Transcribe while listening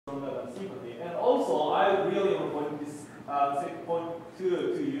also, I really want to point this point to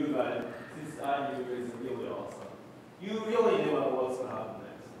you guys, since I knew you guys really awesome. You really never know what's going to happen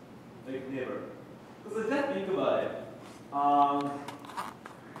next. Like, never. Because just think about it.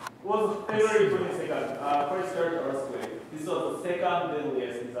 Was February 22nd, first earthquake. This was the second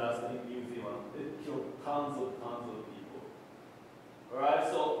deadliest disaster in New Zealand. It killed tons of people. Alright,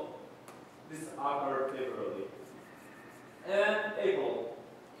 so this occurred February. And April,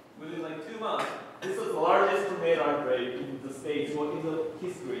 within like 2 months, this was the largest tornado outbreak in the States, or in the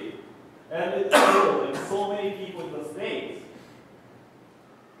history. And it killed like so many people in the States.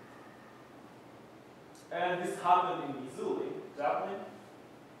 And this happened in Missouri, Japan.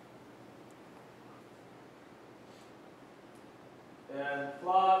 And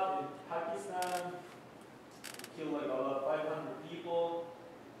flood in Pakistan, it killed like about 500 people.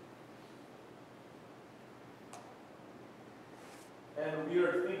 And a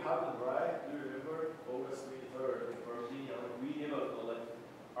weird thing happened, right? Do you remember? August 23rd in Virginia. Like, we never thought like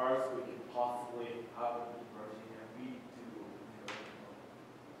earthquake could possibly happen in Virginia. We do.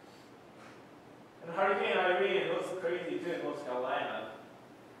 And Hurricane Irene, it was crazy too in North Carolina.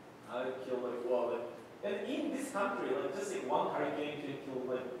 It killed like what? Like, and in this country, like just like one hurricane can kill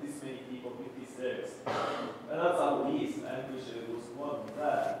like this many people, 56. And that's at least. I'm pretty sure it was more than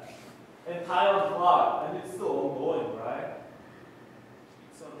that. And Thailand flood, and it's still ongoing, right?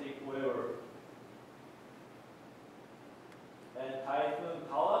 It's gonna take forever. And Typhoon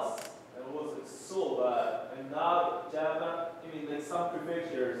Talas, it was like so bad. And now Japan, I mean like some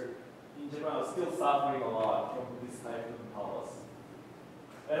prefectures in Japan are still suffering a lot from this Typhoon Talas.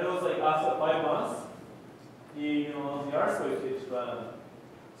 And it was like after 5 months, the earthquake hit Japan.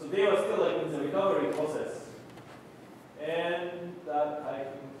 So they were still like in the recovery process. And that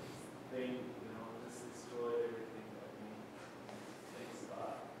typhoon thing, just destroyed everything that makes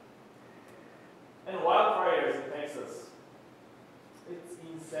that. And wildfires in Texas. It's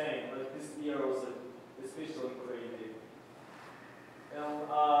insane. Like this year was like especially crazy. And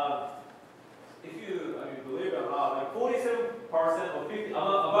if you believe it or not, like 47% or 50,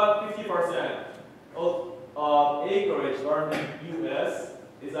 about 50% of acreage burned in U.S.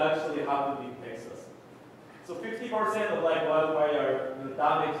 is actually happened in Texas. So 50% of like wildfire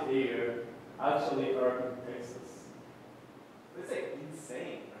damaged area actually are in Texas. It's like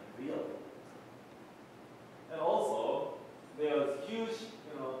insane, really. And also, there was huge,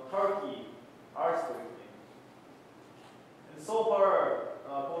 Turkey earthquake. And so far,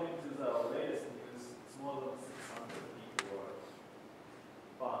 according to the latest news, it's more than 600 people are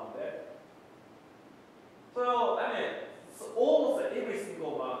found dead. So, it's almost every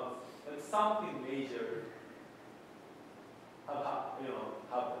single month, like something major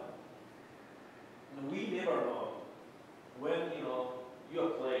happened. And we never know when, your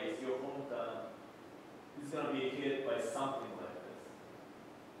place, your hometown, is going to be hit by something like this.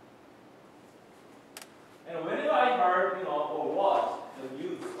 And whenever I heard, or watch the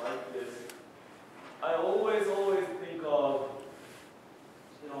news like this, I always think of,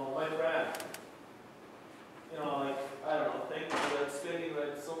 my friend. I don't know, thank you for spending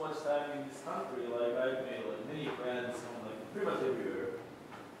so much time in this country. Like I've made many friends from pretty much everywhere.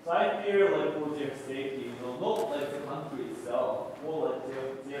 So I fear for their safety, not like the country itself, more like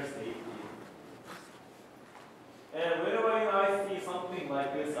their safety. And whenever I see something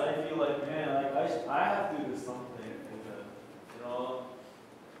like this, I feel like, man, I have to do something with them,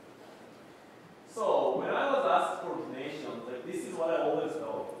 So when I was asked for donations, this is what I always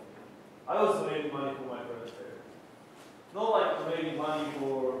felt. I was donating money for my friends there. Not like donating money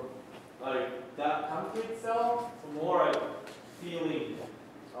for that country itself, but more like feeling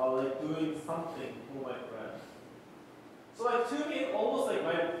doing something for my friends. So to me, almost like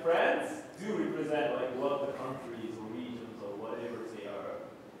my friends do represent what the countries or regions or whatever they are.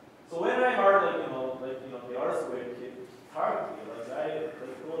 So when I heard the earthquake hit Turkey, I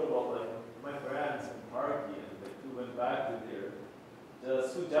thought about my friends in Turkey and who went back to there,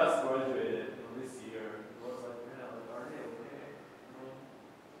 who just graduated this year. It was man, are they okay?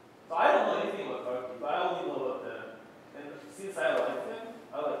 So I don't know anything about Turkey, but I only know about them. And since I like them,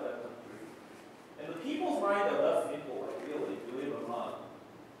 I like that country. And the people's mind are that simple, really, believe it or not.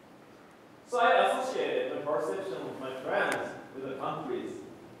 So I associated the perception of my friends with the countries.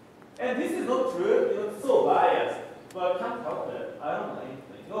 And this is not true, it's so biased, but I can't help it. I don't know anything.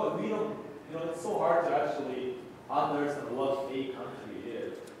 We don't, it's so hard to actually understand what a country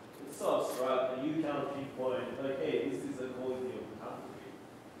is. It's so abstract, and you cannot pinpoint, hey, this is the quality of the country.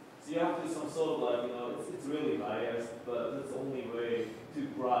 So you have to do some sort of it's really biased, but that's the only way to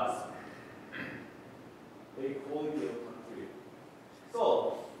grasp the quality of the country.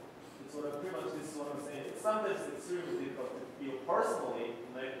 So, it's pretty much this is what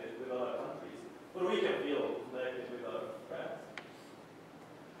but we can feel connected with our friends.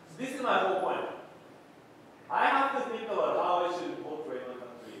 So this is my whole point. I have to think about how I should portray my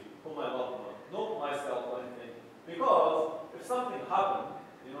country for my loved one, not myself or anything. Because if something happened,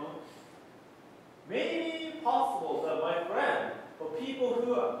 you know, maybe possible that my friend or people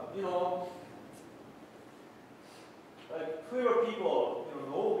who, you know, like fewer people, you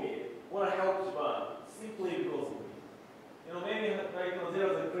know me, want to help Japan simply because of me. You know, maybe like, you know, there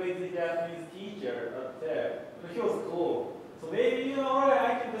was a crazy Japanese teacher up there, but he was cool. So maybe, you know, alright,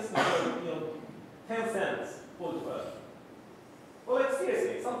 I can just, you know, 10 cents for Japan. Well, like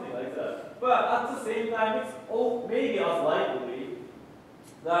seriously, something like that. But at the same time, it's all maybe as likely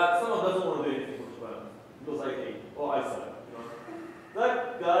that someone doesn't want to do anything for Japan because I hate or I suck. You know,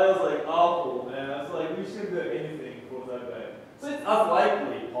 that guy was like awful, man. So like we shouldn't do anything for that guy. So it's as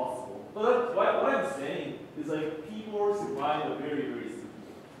likely possible. But that's what I'm saying is like people survive a very, very simple.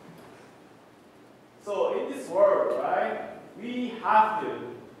 So in this world, right, we have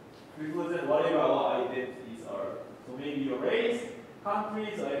to represent whatever our identities are. So maybe your race,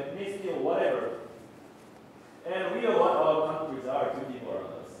 countries, or ethnicity, or whatever. And we are what our countries are to people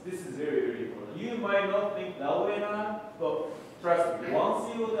around us. This is very, very important. You might not think that way now, but trust me,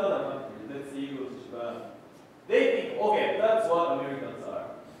 once you go to other countries, let's say you go to Japan, they think, okay, that's what Americans are.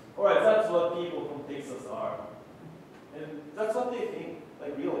 Alright, that's what people from Texas are. And that's what they think,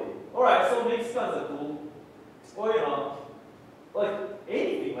 like really. Alright, so Mexicans are cool. Or you know, like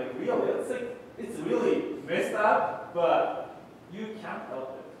anything, like really, it's like, it's really messed up, but you can't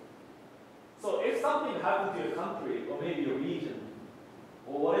help it. So if something happened to your country, or maybe your region,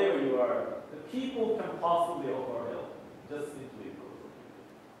 or whatever you are, the people can possibly offer help, just simply because of you.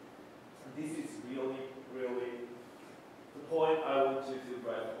 And this is really, really the point I want you to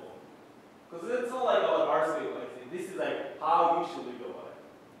drive home. Because it's not like about our state, like this is like how you should go about it.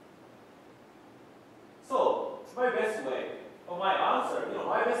 So, my best way, or my answer, you know,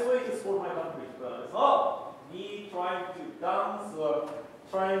 my best way to support my country is not me trying to dance or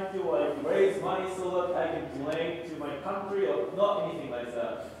trying to like raise money so that I can donate to my country or not anything like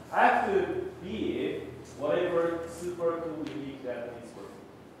that. I have to be whatever super cool, unique Japanese person.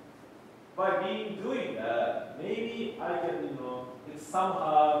 By doing that, maybe I can, you know,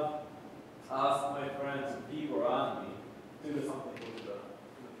 somehow ask my friends and people around me to do something good in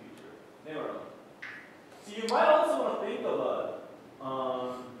the future. Never know. So you might also want to think about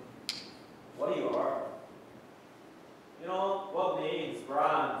what you are. You know, what names,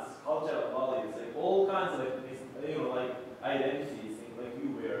 brands, cultural values, like all kinds of, you know, like identities, things like you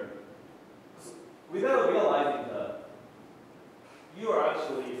wear. So without realizing that, you are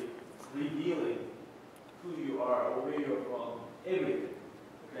actually revealing who you are or where you're from, everything.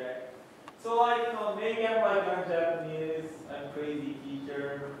 Okay? So like, you know, maybe I'm Japanese, I'm crazy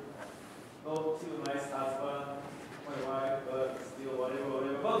teacher, not too nice husband, my wife, but still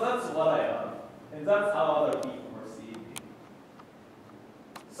whatever. But that's what I am. And that's how other people perceive me.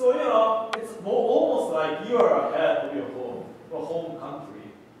 So, you know, it's almost like you are ahead of your home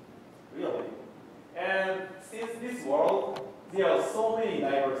country. Really. And since this world, there are so many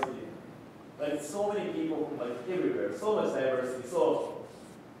diversity. Like so many people from like everywhere, so much diversity. So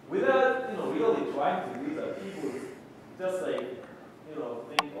without, you know, really trying to do that, people just like, you know,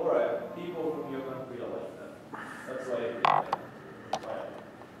 think, alright, people from your country are like that. That's why I think that. Right.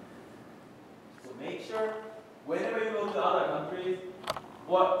 So make sure, whenever you go to other countries,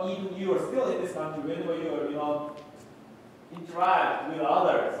 or even you are still in this country, whenever you are, you know, interact with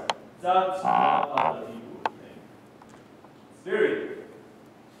others, that's what other people think. It's very good.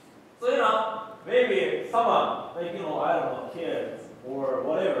 So, you know, maybe someone, like, you know, I don't know, kids, or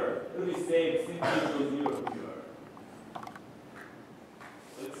whatever, it will be saved simply because you are who you are.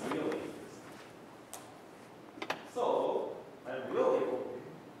 It's really interesting. So, I'm really hoping,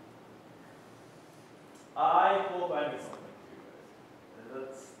 I hope I made something to you guys. And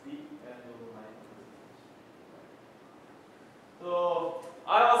that's the end of my presentation. So,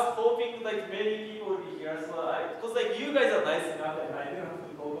 I was hoping like many people would be here, so because like you guys are nice enough and I didn't have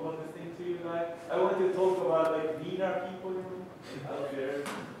to talk about this thing to you guys. I wanted to talk about like meaner people, you know, out there.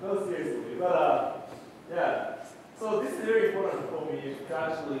 No, seriously, but yeah. So this is very important for me to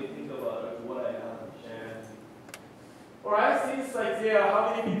actually think about what I am. And alright, since like there are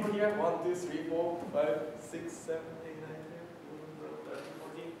how many people here? 1, 2, 3, 4, 5, 6, 7, 8, 9, 10, 11, 12, 13,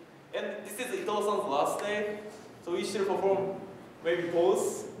 14. And this is Ito-san's last day, so we should perform maybe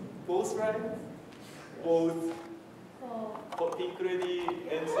both, right? Both for Pink Lady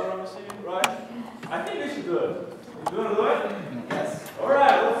and Solar Machine, right? I think we should do it. You want to do it? Yes.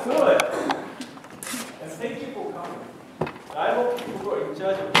 Alright, let's do it. And thank you for coming. I hope people who are in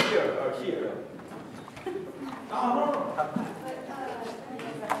charge of here are here. Ah, no, no.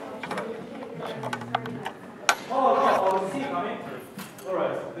 Oh, no, oh, is he coming?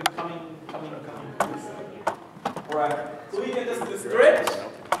 Alright, they're coming. Alright, so we can just stretch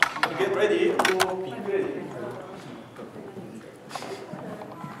and get ready for peak ready.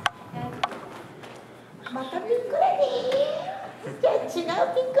 またピンクレディー。じゃあ違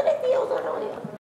うピンクレディー踊ろうよ。